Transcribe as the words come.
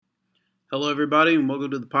Hello, everybody, and welcome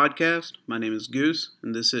to the podcast. My name is Goose,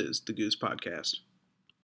 and this is the Goose Podcast.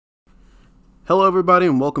 Hello, everybody,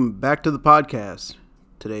 and welcome back to the podcast.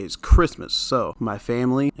 Today is Christmas, so my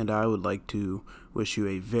family and I would like to wish you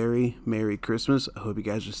a very Merry Christmas. I hope you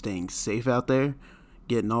guys are staying safe out there,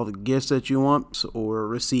 getting all the gifts that you want, or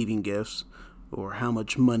receiving gifts, or how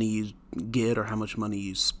much money you get or how much money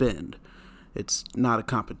you spend. It's not a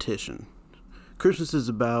competition. Christmas is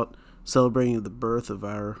about celebrating the birth of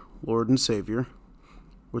our Lord and Savior,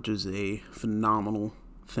 which is a phenomenal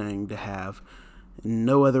thing to have. In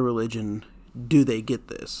no other religion do they get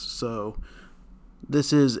this. So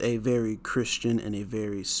this is a very Christian and a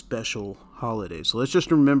very special holiday. So let's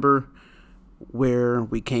just remember where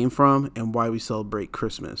we came from and why we celebrate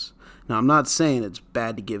Christmas. Now, I'm not saying it's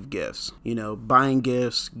bad to give gifts. Buying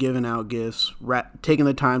gifts, giving out gifts, taking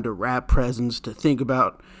the time to wrap presents, to think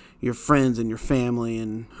about your friends and your family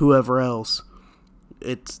and whoever else.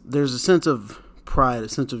 There's a sense of pride, a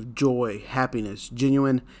sense of joy, happiness,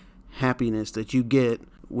 genuine happiness that you get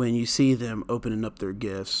when you see them opening up their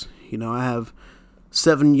gifts. I have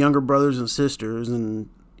 7 younger brothers and sisters, and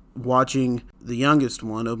watching the youngest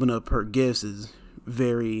one open up her gifts is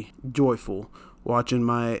very joyful. Watching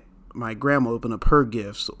my grandma open up her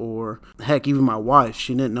gifts, or heck, even my wife,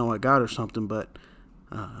 she didn't know I got her something, but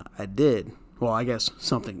I did. Well, I guess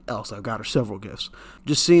something else. I got her several gifts.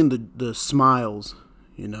 Just seeing the smiles,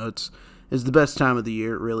 it's the best time of the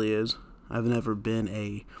year. It really is. I've never been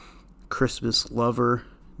a Christmas lover,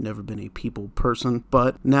 never been a people person.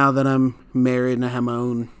 But now that I'm married and I have my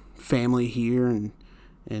own family here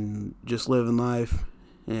and just living life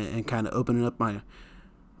and kind of opening up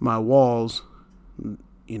my walls,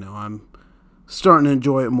 I'm starting to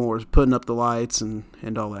enjoy it more, putting up the lights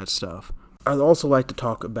and all that stuff. I'd also like to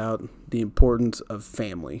talk about the importance of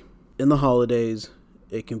family. In the holidays,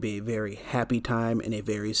 it can be a very happy time and a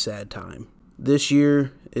very sad time. This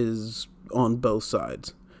year is on both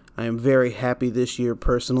sides. I am very happy this year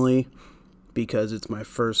personally because it's my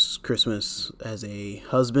first Christmas as a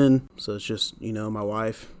husband. So it's just, my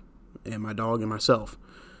wife and my dog and myself.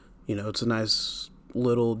 It's a nice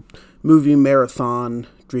little movie marathon,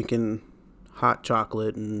 drinking hot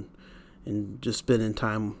chocolate and just spending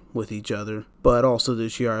time with each other. But also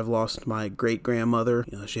this year I've lost my great-grandmother.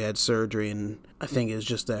 She had surgery, and I think it's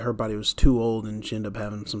just that her body was too old and she ended up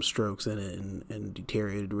having some strokes in it and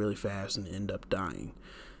deteriorated really fast and ended up dying.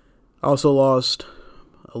 I also lost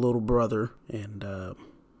a little brother, and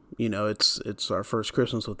it's our first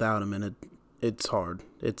Christmas without him, and it's hard.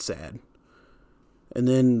 It's sad. And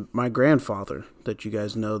then my grandfather that you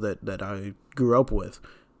guys know that I grew up with,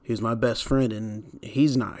 he's my best friend, and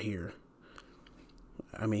he's not here.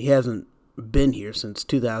 He hasn't been here since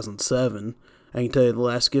 2007. I can tell you the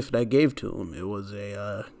last gift I gave to him, it was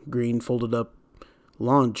a green folded up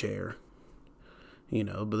lawn chair.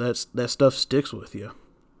 But that stuff sticks with you.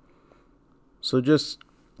 So just,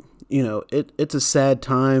 it's a sad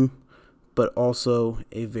time, but also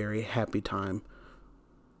a very happy time.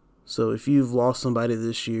 So if you've lost somebody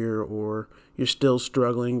this year, or you're still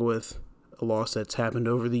struggling with a loss that's happened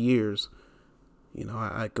over the years,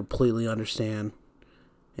 I completely understand.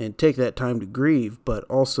 And take that time to grieve, but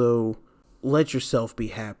also let yourself be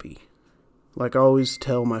happy. Like I always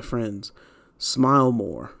tell my friends, smile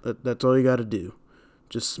more. That's all you got to do.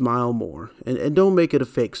 Just smile more. And don't make it a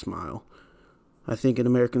fake smile. I think in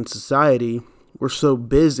American society, we're so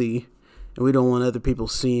busy and we don't want other people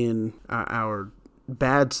seeing our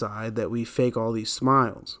bad side that we fake all these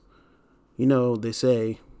smiles. They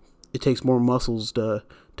say it takes more muscles to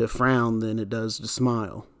frown than it does to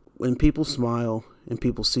smile. When people smile and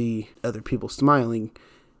people see other people smiling,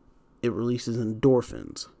 it releases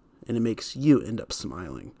endorphins and it makes you end up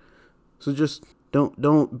smiling. So just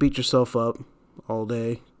don't beat yourself up all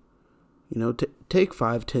day. Take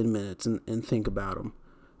 5-10 minutes and think about them.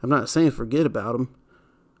 I'm not saying forget about them,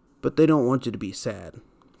 but they don't want you to be sad.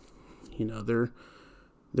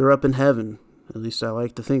 They're up in heaven. At least I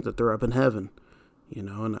like to think that they're up in heaven.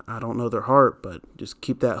 And I don't know their heart, but just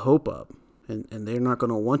keep that hope up. And they're not going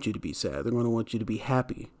to want you to be sad. They're going to want you to be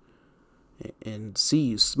happy and see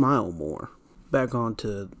you smile more. Back on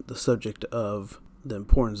to the subject of the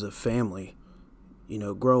importance of family.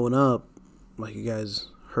 Growing up, like you guys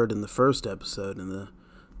heard in the first episode and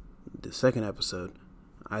the second episode,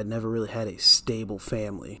 I'd never really had a stable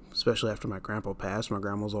family, especially after my grandpa passed. My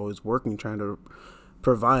grandma was always working, trying to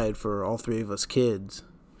provide for all 3 of us kids,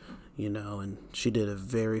 and she did a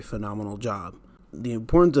very phenomenal job. The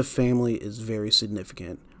importance of family is very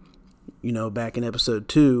significant. Back in episode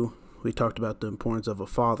 2, we talked about the importance of a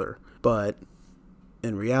father, but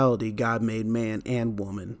in reality, God made man and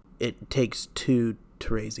woman. It takes 2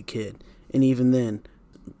 to raise a kid. And even then,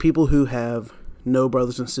 people who have no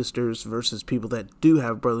brothers and sisters versus people that do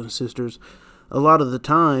have brothers and sisters, a lot of the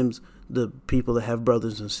times, the people that have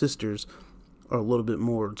brothers and sisters are a little bit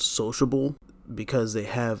more sociable because they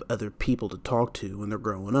have other people to talk to when they're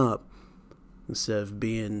growing up instead of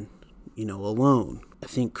being, alone. I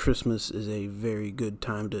think Christmas is a very good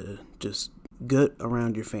time to just get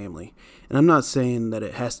around your family. And I'm not saying that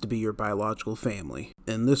it has to be your biological family.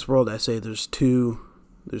 In this world, I say there's two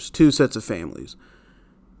sets of families.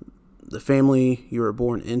 The family you were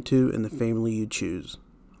born into and the family you choose.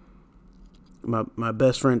 My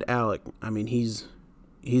best friend Alec, he's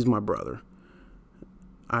my brother.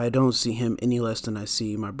 I don't see him any less than I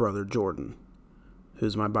see my brother Jordan,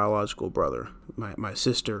 who's my biological brother. My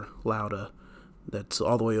sister Lauda, that's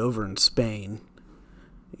all the way over in Spain.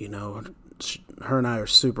 Her and I are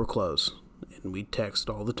super close, and we text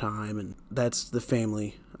all the time, and that's the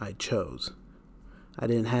family I chose. I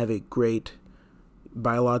didn't have a great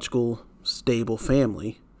biological, stable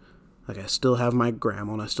family. Like, I still have my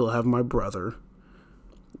grandma, and I still have my brother.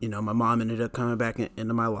 My mom ended up coming back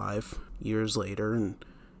into my life years later, and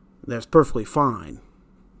that's perfectly fine.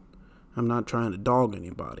 I'm not trying to dog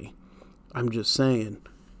anybody. I'm just saying,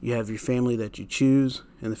 you have your family that you choose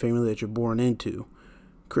and the family that you're born into.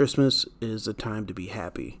 Christmas is a time to be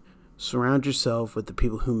happy. Surround yourself with the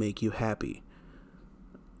people who make you happy.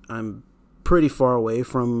 I'm pretty far away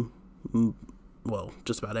from,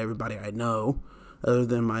 just about everybody I know, other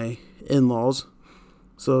than my in-laws.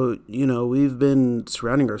 So, we've been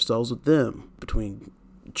surrounding ourselves with them between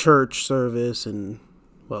church service and,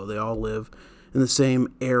 they all live in the same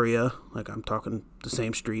area. Like, I'm talking the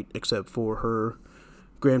same street, except for her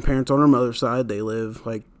grandparents on her mother's side. They live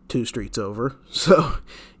like 2 streets over. So,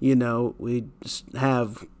 we just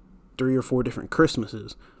have 3 or 4 different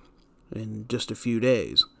Christmases in just a few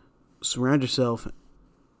days. Surround yourself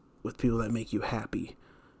with people that make you happy,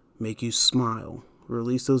 make you smile,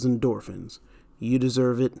 release those endorphins. You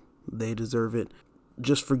deserve it. They deserve it.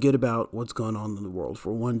 Just forget about what's going on in the world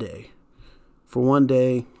for one day. For one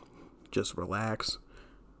day, just relax.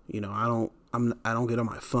 I don't get on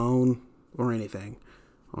my phone or anything.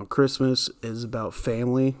 On Christmas, it's about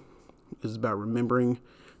family. It's about remembering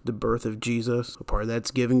the birth of Jesus. A part of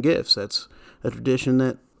that's giving gifts. That's a tradition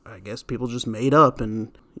that I guess people just made up,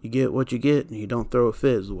 and you get what you get, and you don't throw a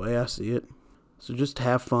fit, is the way I see it. So just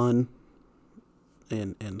have fun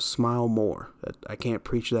and smile more. I can't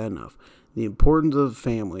preach that enough. The importance of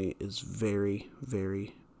family is very,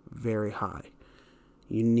 very, very high.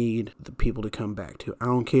 You need the people to come back to. I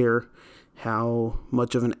don't care how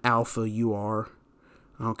much of an alpha you are.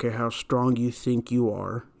 I don't care how strong you think you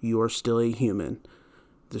are still a human.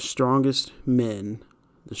 The strongest men,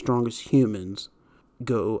 the strongest humans,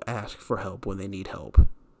 go ask for help when they need help.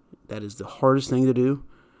 That is the hardest thing to do.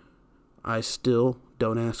 I still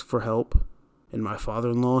don't ask for help. And my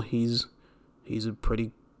father-in-law, he's a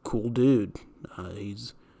pretty cool dude.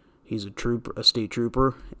 He's a state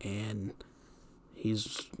trooper, and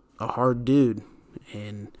he's a hard dude.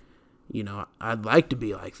 And, I'd like to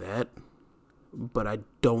be like that, but I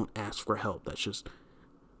don't ask for help. That's just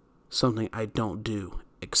something I don't do,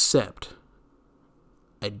 except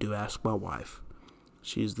I do ask my wife.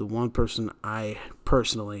 She's the one person I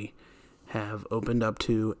personally have opened up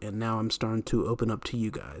to, and now I'm starting to open up to you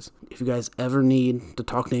guys. If you guys ever need to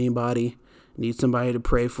talk to anybody, need somebody to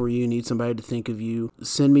pray for you, need somebody to think of you,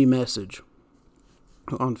 send me a message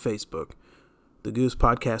on Facebook. The Goose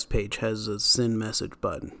Podcast page has a send message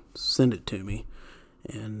button. Send it to me,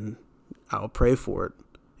 and I'll pray for it.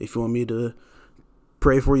 If you want me to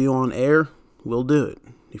pray for you on air, we'll do it.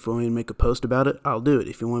 If you want me to make a post about it, I'll do it.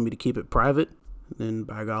 If you want me to keep it private, then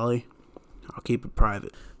by golly, I'll keep it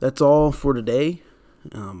private. That's all for today.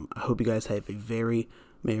 I hope you guys have a very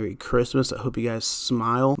Merry Christmas. I hope you guys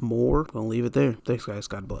smile more. I'll leave it there. Thanks, guys.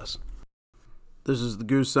 God bless. This is the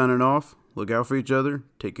Goose signing off. Look out for each other,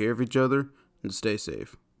 take care of each other, and stay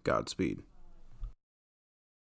safe. Godspeed.